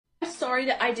sorry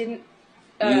that I didn't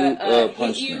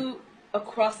hit you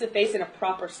across the face in a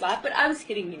proper slap, but I was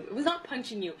hitting you. It was not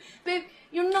punching you. Babe,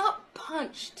 you're not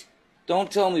punched. Don't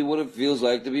tell me what it feels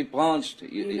like to be punched.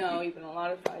 You know, even a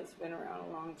lot of fights been around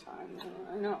a long time.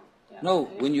 I know. Yeah, no,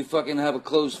 when you fucking have a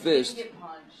closed fist. You get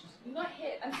punched. You got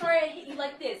hit. I'm sorry I hit you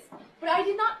like this, but I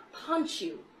did not punch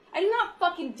you. I did not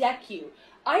fucking deck you.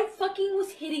 I fucking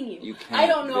was hitting you. You can't I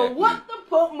don't know deck what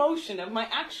the motion of my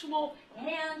actual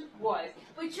hand was,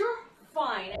 but you're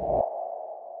fine.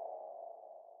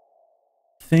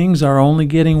 Things are only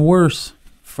getting worse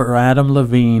for Adam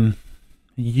Levine.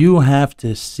 You have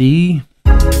to see.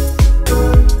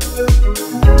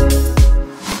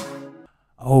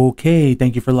 Okay,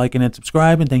 thank you for liking and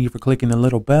subscribing. Thank you for clicking the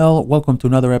little bell. Welcome to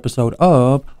another episode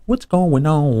of What's Going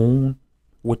On?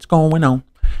 What's Going On?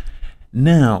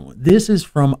 Now, this is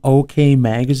from OK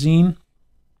Magazine.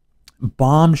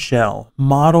 Bombshell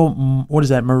model, what is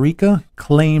that, Marika,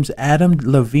 claims Adam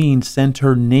Levine sent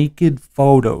her naked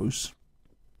photos.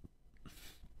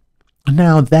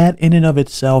 Now, that in and of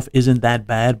itself isn't that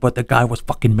bad, but the guy was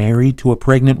fucking married to a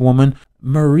pregnant woman.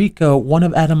 Marika, one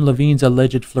of Adam Levine's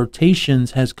alleged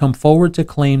flirtations, has come forward to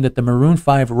claim that the Maroon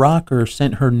 5 rocker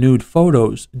sent her nude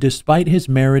photos. Despite his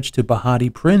marriage to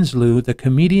Bahati Prinsloo, the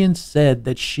comedian said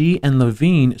that she and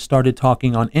Levine started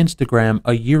talking on Instagram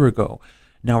a year ago.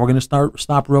 Now, we're going to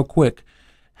stop real quick.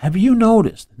 Have you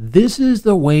noticed? This is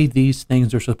the way these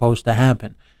things are supposed to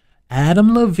happen.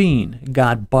 Adam Levine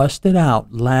got busted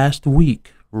out last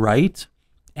week, right?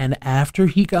 And after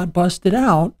he got busted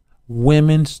out,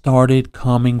 women started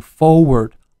coming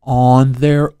forward on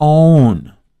their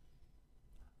own.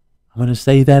 I'm going to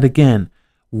say that again.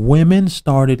 Women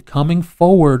started coming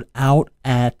forward out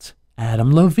at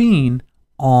Adam Levine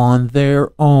on their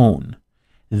own.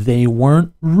 They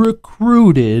weren't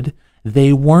recruited.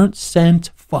 They weren't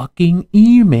sent fucking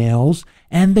emails.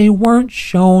 And they weren't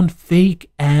shown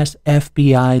fake-ass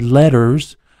FBI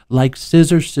letters like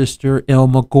Scissor Sister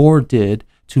Ilma Gore did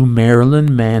to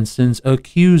Marilyn Manson's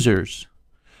accusers.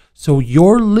 So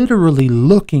you're literally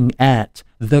looking at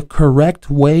the correct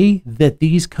way that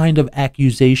these kind of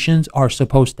accusations are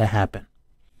supposed to happen.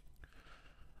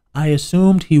 I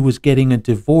assumed he was getting a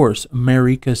divorce,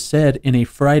 Marika said in a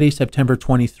Friday, September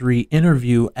 23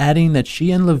 interview, adding that she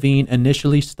and Levine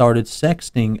initially started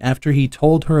sexting after he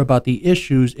told her about the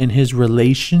issues in his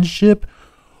relationship.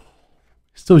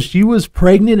 So she was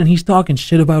pregnant and he's talking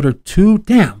shit about her too?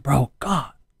 Damn, bro.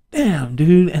 God damn,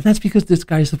 dude. And that's because this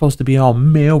guy's supposed to be all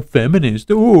male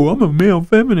feminist. Oh, I'm a male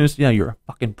feminist. Yeah, you're a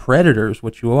fucking predator is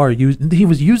what you are. He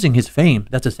was using his fame.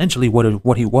 That's essentially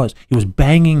what he was. He was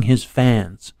banging his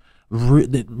fans.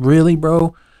 Really,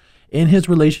 bro? In his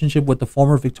relationship with the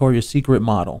former Victoria's Secret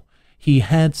model, he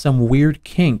had some weird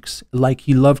kinks, like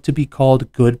he loved to be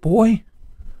called good boy.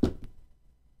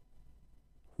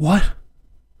 What?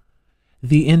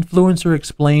 The influencer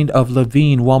explained of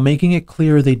Levine, while making it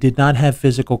clear they did not have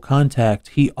physical contact,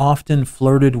 he often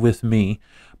flirted with me.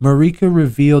 Marika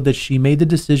revealed that she made the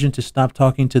decision to stop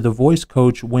talking to the voice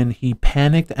coach when he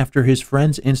panicked after his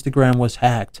friend's Instagram was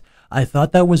hacked. I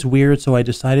thought that was weird, so I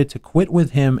decided to quit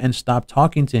with him and stop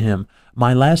talking to him.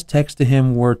 My last text to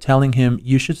him were telling him,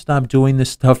 you should stop doing this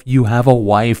stuff. You have a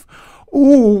wife.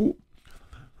 Ooh.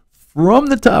 From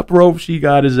the top rope, she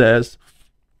got his ass.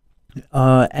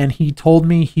 And he told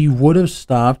me he would have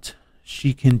stopped.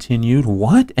 She continued.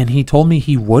 What? And he told me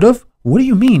he would have? What do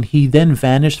you mean? He then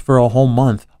vanished for a whole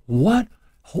month. What?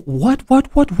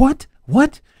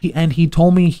 What? And he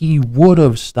told me he would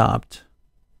have stopped.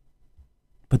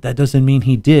 But that doesn't mean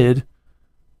he did.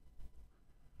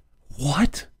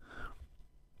 What?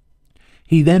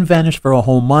 He then vanished for a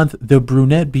whole month. The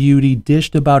brunette beauty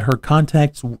dished about her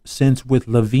contacts since with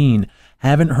Levine.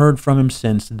 Haven't heard from him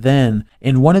since then.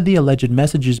 In one of the alleged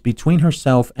messages between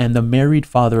herself and the married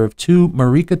father of two,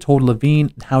 Marika told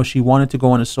Levine how she wanted to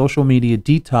go on a social media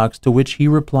detox, to which he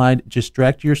replied,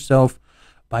 distract yourself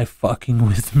by fucking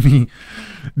with me.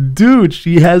 Dude,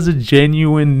 she has a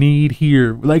genuine need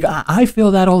here. Like, I feel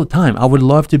that all the time. I would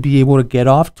love to be able to get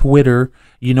off Twitter.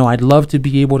 You know, I'd love to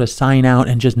be able to sign out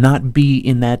and just not be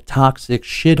in that toxic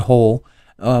shithole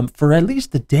for at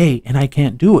least a day, and I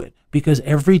can't do it. Because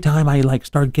every time I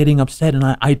start getting upset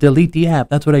and I delete the app,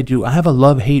 that's what I do. I have a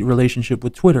love-hate relationship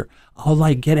with Twitter. I'll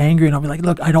get angry and I'll be like,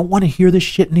 look, I don't want to hear this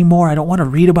shit anymore. I don't want to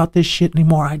read about this shit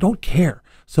anymore. I don't care.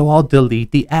 So I'll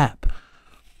delete the app.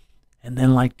 And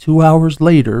then 2 hours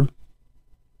later,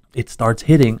 it starts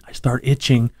hitting. I start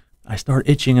itching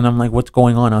and I'm like, what's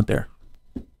going on out there?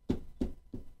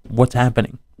 What's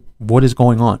happening? What is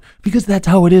going on? Because that's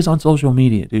how it is on social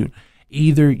media, dude.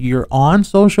 Either you're on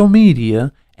social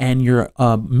media and you're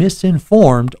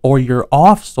misinformed, or you're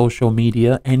off social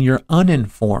media and you're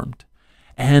uninformed.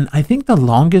 And I think the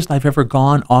longest I've ever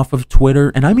gone off of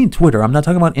Twitter, and I mean Twitter, I'm not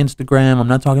talking about Instagram, I'm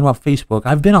not talking about Facebook.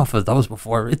 I've been off of those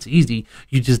before. It's easy.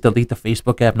 You just delete the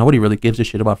Facebook app. Nobody really gives a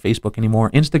shit about Facebook anymore.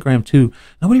 Instagram too.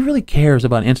 Nobody really cares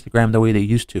about Instagram the way they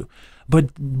used to.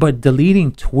 But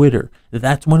deleting Twitter,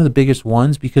 that's one of the biggest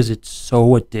ones because it's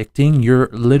so addicting. You're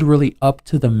literally up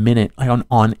to the minute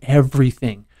on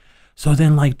everything. So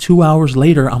then like 2 hours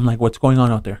later, I'm like, what's going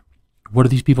on out there? What are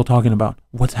these people talking about?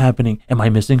 What's happening? Am I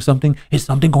missing something? Is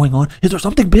something going on? Is there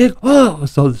something big? Oh,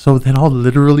 so then I'll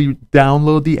literally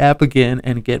download the app again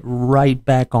and get right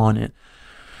back on it.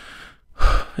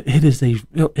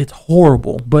 It's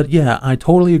horrible. But yeah, I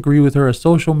totally agree with her. A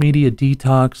social media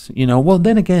detox, well,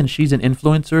 then again, she's an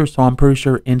influencer, so I'm pretty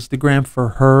sure Instagram for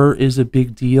her is a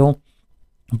big deal.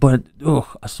 But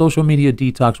a social media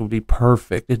detox would be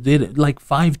perfect. It did like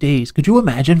 5 days. Could you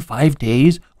imagine 5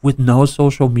 days with no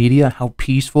social media? How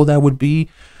peaceful that would be.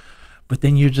 But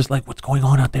then you're just like, what's going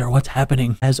on out there? What's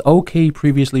happening? As OK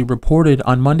previously reported,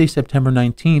 on Monday, September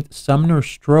 19th, Sumner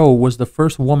Stroh was the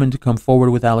first woman to come forward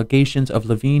with allegations of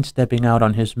Levine stepping out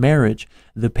on his marriage.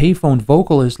 The payphone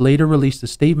vocalist later released a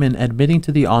statement admitting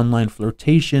to the online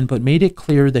flirtation, but made it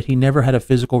clear that he never had a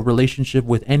physical relationship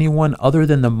with anyone other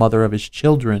than the mother of his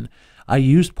children. I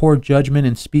used poor judgment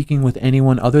in speaking with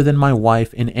anyone other than my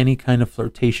wife in any kind of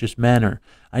flirtatious manner.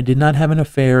 I did not have an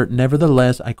affair.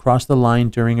 Nevertheless, I crossed the line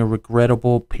during a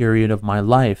regrettable period of my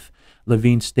life.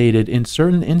 Levine stated, in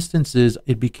certain instances,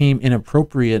 it became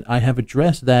inappropriate. I have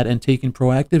addressed that and taken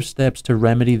proactive steps to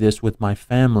remedy this with my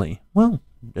family. Well,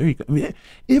 there you go.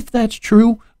 If that's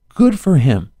true, good for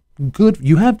him. Good.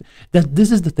 You have that.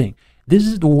 This is the thing. This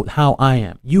is how I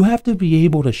am. You have to be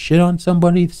able to shit on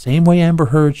somebody the same way Amber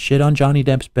Heard shit on Johnny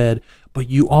Depp's bed, but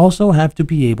you also have to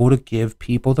be able to give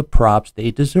people the props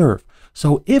they deserve.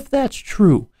 So if that's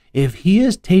true, if he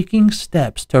is taking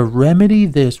steps to remedy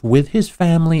this with his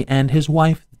family and his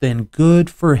wife, then good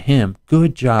for him.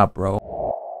 Good job, bro.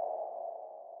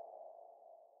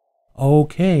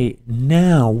 Okay,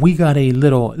 now we got a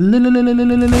little lightning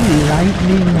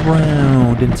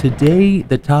round, and today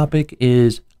the topic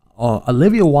is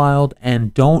Olivia Wilde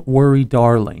and Don't Worry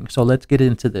Darling. So let's get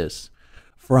into this.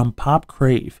 From Pop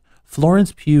Crave,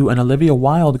 Florence Pugh and Olivia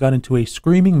Wilde got into a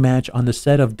screaming match on the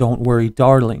set of Don't Worry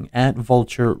Darling, at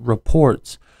Vulture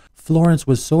reports. Florence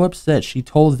was so upset she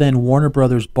told then Warner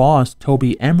Brothers boss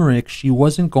Toby Emmerich she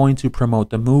wasn't going to promote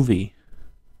the movie.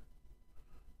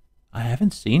 I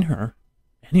haven't seen her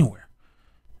anywhere.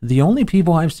 The only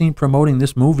people I've seen promoting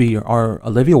this movie are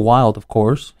Olivia Wilde, of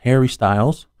course, Harry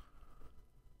Styles.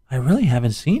 I really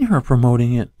haven't seen her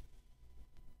promoting it.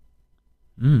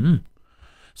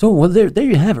 So, well, there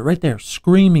you have it right there.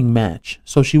 Screaming match.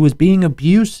 So she was being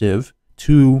abusive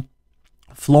to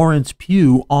Florence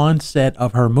Pugh on set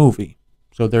of her movie.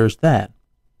 So there's that.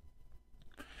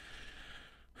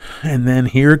 And then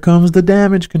here comes the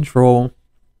damage control.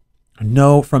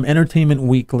 No, from Entertainment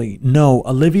Weekly. No,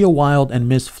 Olivia Wilde and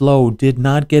Miss Flo did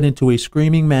not get into a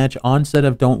screaming match on set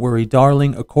of Don't Worry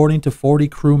Darling, according to 40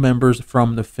 crew members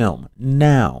from the film.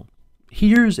 Now,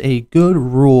 here's a good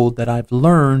rule that I've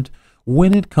learned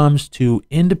when it comes to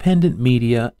independent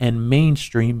media and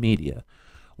mainstream media.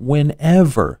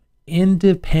 Whenever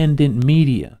independent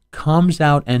media comes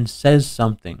out and says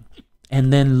something,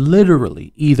 and then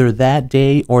literally either that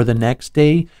day or the next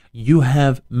day, you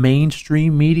have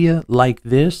mainstream media like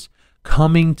this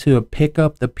coming to pick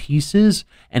up the pieces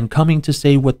and coming to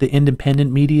say what the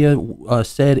independent media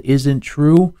said isn't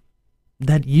true,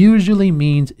 that usually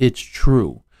means it's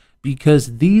true.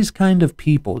 Because these kind of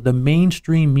people, the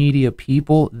mainstream media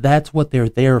people, that's what they're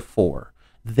there for.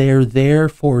 They're there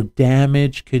for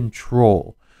damage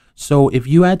control. So if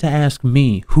you had to ask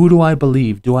me, who do I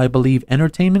believe? Do I believe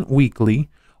Entertainment Weekly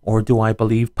or do I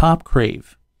believe Pop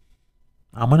Crave?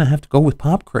 I'm going to have to go with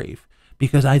Pop Crave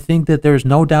because I think that there's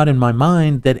no doubt in my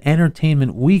mind that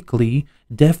Entertainment Weekly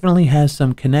definitely has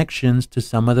some connections to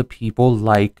some of the people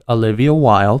like Olivia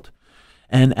Wilde,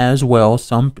 and as well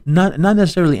some, not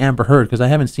necessarily Amber Heard, because I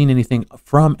haven't seen anything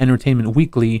from Entertainment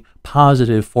Weekly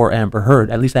positive for Amber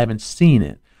Heard. At least I haven't seen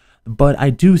it. But I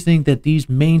do think that these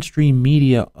mainstream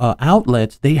media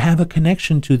outlets, they have a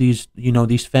connection to these,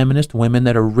 these feminist women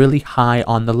that are really high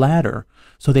on the ladder.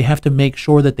 So they have to make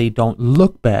sure that they don't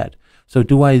look bad. So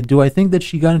do I think that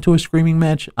she got into a screaming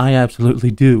match? I absolutely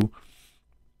do.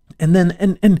 And then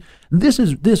and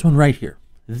this one right here.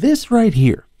 This right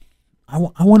here. I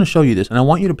want to show you this, and I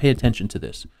want you to pay attention to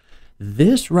this.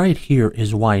 This right here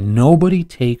is why nobody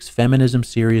takes feminism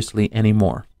seriously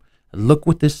anymore. Look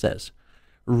what this says.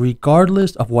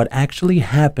 regardless of what actually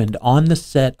happened on the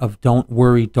set of Don't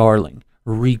Worry, Darling.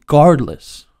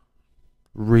 Regardless.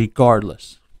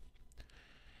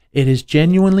 It is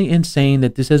genuinely insane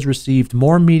that this has received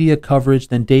more media coverage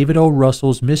than David O.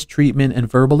 Russell's mistreatment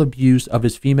and verbal abuse of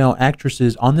his female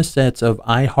actresses on the sets of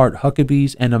I Heart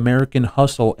Huckabees and American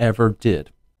Hustle ever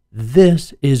did.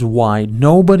 This is why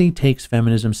nobody takes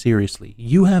feminism seriously.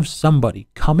 You have somebody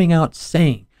coming out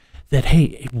saying that,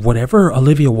 hey, whatever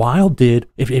Olivia Wilde did,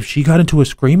 if she got into a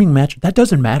screaming match, that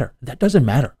doesn't matter. That doesn't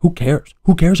matter. Who cares?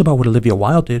 Who cares about what Olivia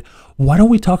Wilde did? Why don't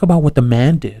we talk about what the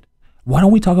man did? Why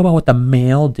don't we talk about what the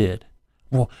male did?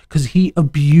 Well, because he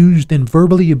abused and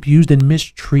verbally abused and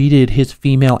mistreated his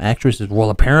female actresses. Well,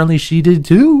 apparently she did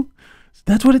too.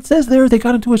 That's what it says there. They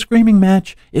got into a screaming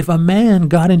match. If a man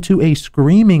got into a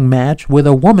screaming match with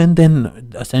a woman,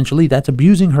 then essentially that's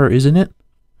abusing her, isn't it?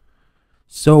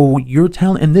 So you're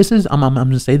telling, and this is, I'm going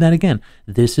to say that again.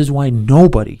 This is why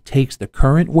nobody takes the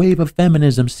current wave of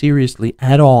feminism seriously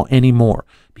at all anymore.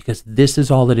 Because this is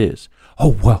all it is. Oh,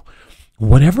 well,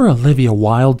 whatever Olivia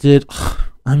Wilde did,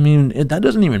 I mean, that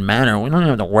doesn't even matter. We don't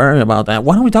have to worry about that.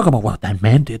 Why don't we talk about what that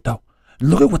man did, though?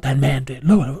 Look at what that man did.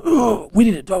 Look, we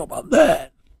need to talk about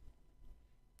that.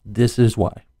 This is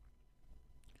why.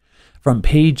 From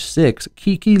page 6,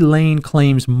 Kiki Lane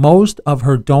claims most of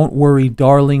her Don't Worry,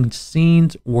 Darling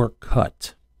scenes were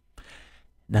cut.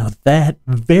 Now that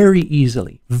very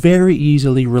easily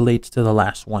relates to the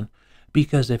last one.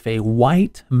 Because if a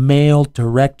white male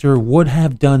director would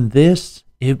have done this,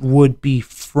 it would be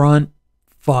front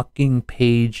fucking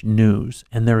page news.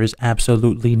 And there is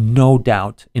absolutely no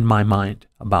doubt in my mind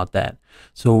about that.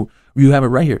 So you have it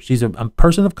right here. She's a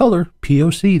person of color,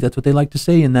 POC. That's what they like to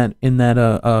say in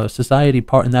that society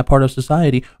part, in that part of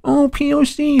society. Oh,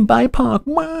 POC, BIPOC.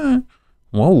 Well,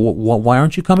 why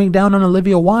aren't you coming down on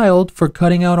Olivia Wilde for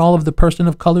cutting out all of the person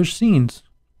of color scenes?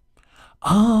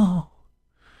 Oh,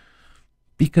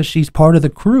 because she's part of the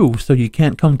crew, so you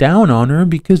can't come down on her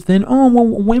because then, oh, well,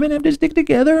 women have to stick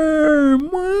together.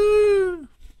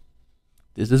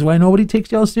 This is why nobody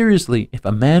takes y'all seriously. If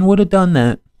a man would have done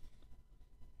that,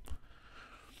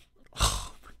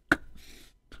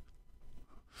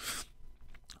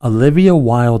 Olivia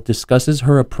Wilde discusses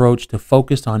her approach to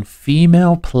focus on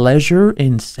female pleasure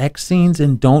in sex scenes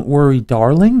in Don't Worry,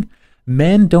 Darling.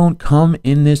 Men don't come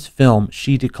in this film,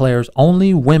 she declares.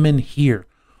 Only women here.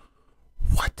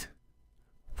 What?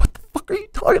 What the fuck are you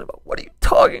talking about? What are you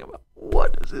talking about?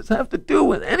 What does this have to do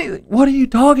with anything? What are you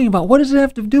talking about? What does it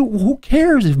have to do? Who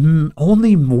cares if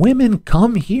only women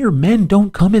come here? Men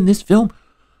don't come in this film.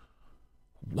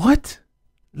 What?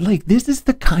 Like, this is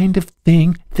the kind of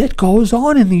thing that goes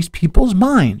on in these people's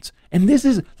minds. And this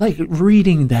is like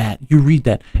reading that. You read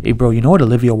that. Hey, bro, you know what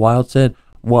Olivia Wilde said?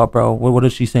 What, bro? What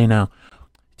does she say now?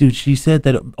 Dude, she said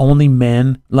that only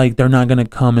men, like, they're not going to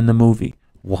come in the movie.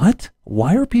 What?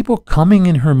 Why are people coming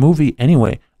in her movie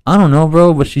anyway? I don't know,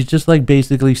 bro, but she's just like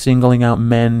basically singling out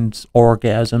men's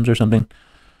orgasms or something.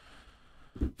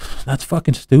 That's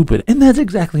fucking stupid. And that's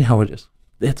exactly how it is.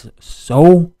 It's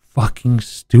so fucking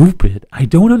stupid. I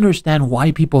don't understand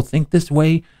why people think this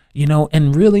way, you know,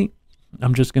 and really,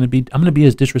 I'm going to be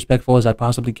as disrespectful as I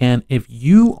possibly can. If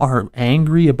you are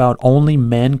angry about only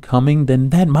men coming, then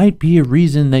that might be a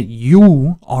reason that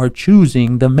you are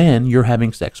choosing the men you're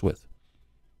having sex with.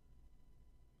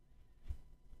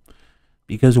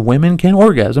 Because women can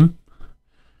orgasm.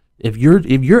 If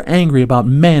you're angry about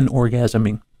men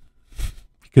orgasming,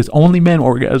 because only men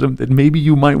orgasm, then maybe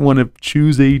you might want to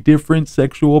choose a different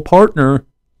sexual partner,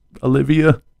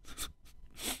 Olivia.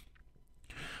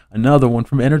 Another one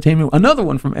from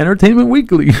Entertainment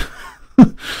Weekly.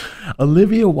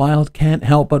 Olivia Wilde can't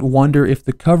help but wonder if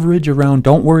the coverage around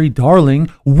Don't Worry, Darling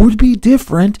would be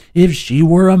different if she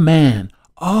were a man.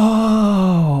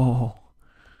 Oh.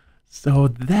 So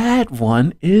that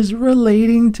one is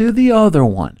relating to the other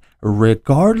one.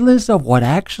 Regardless of what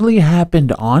actually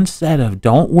happened on set of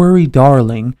Don't Worry,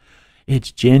 Darling,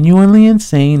 it's genuinely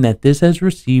insane that this has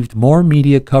received more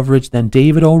media coverage than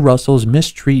David O. Russell's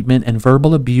mistreatment and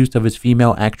verbal abuse of his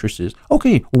female actresses.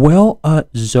 Okay, well,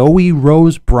 Zoe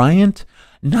Rose Bryant,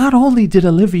 not only did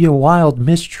Olivia Wilde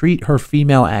mistreat her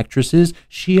female actresses,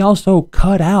 she also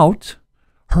cut out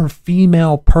her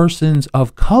female persons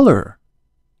of color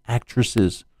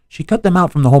actresses. She cut them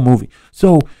out from the whole movie.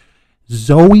 So,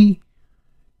 Zoe,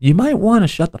 you might want to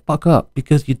shut the fuck up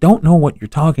because you don't know what you're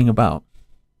talking about.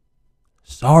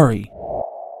 Sorry.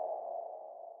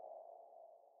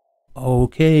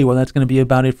 Okay, well, that's going to be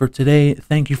about it for today.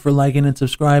 Thank you for liking and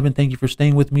subscribing. Thank you for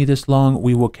staying with me this long.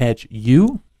 We will catch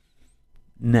you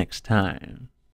next time.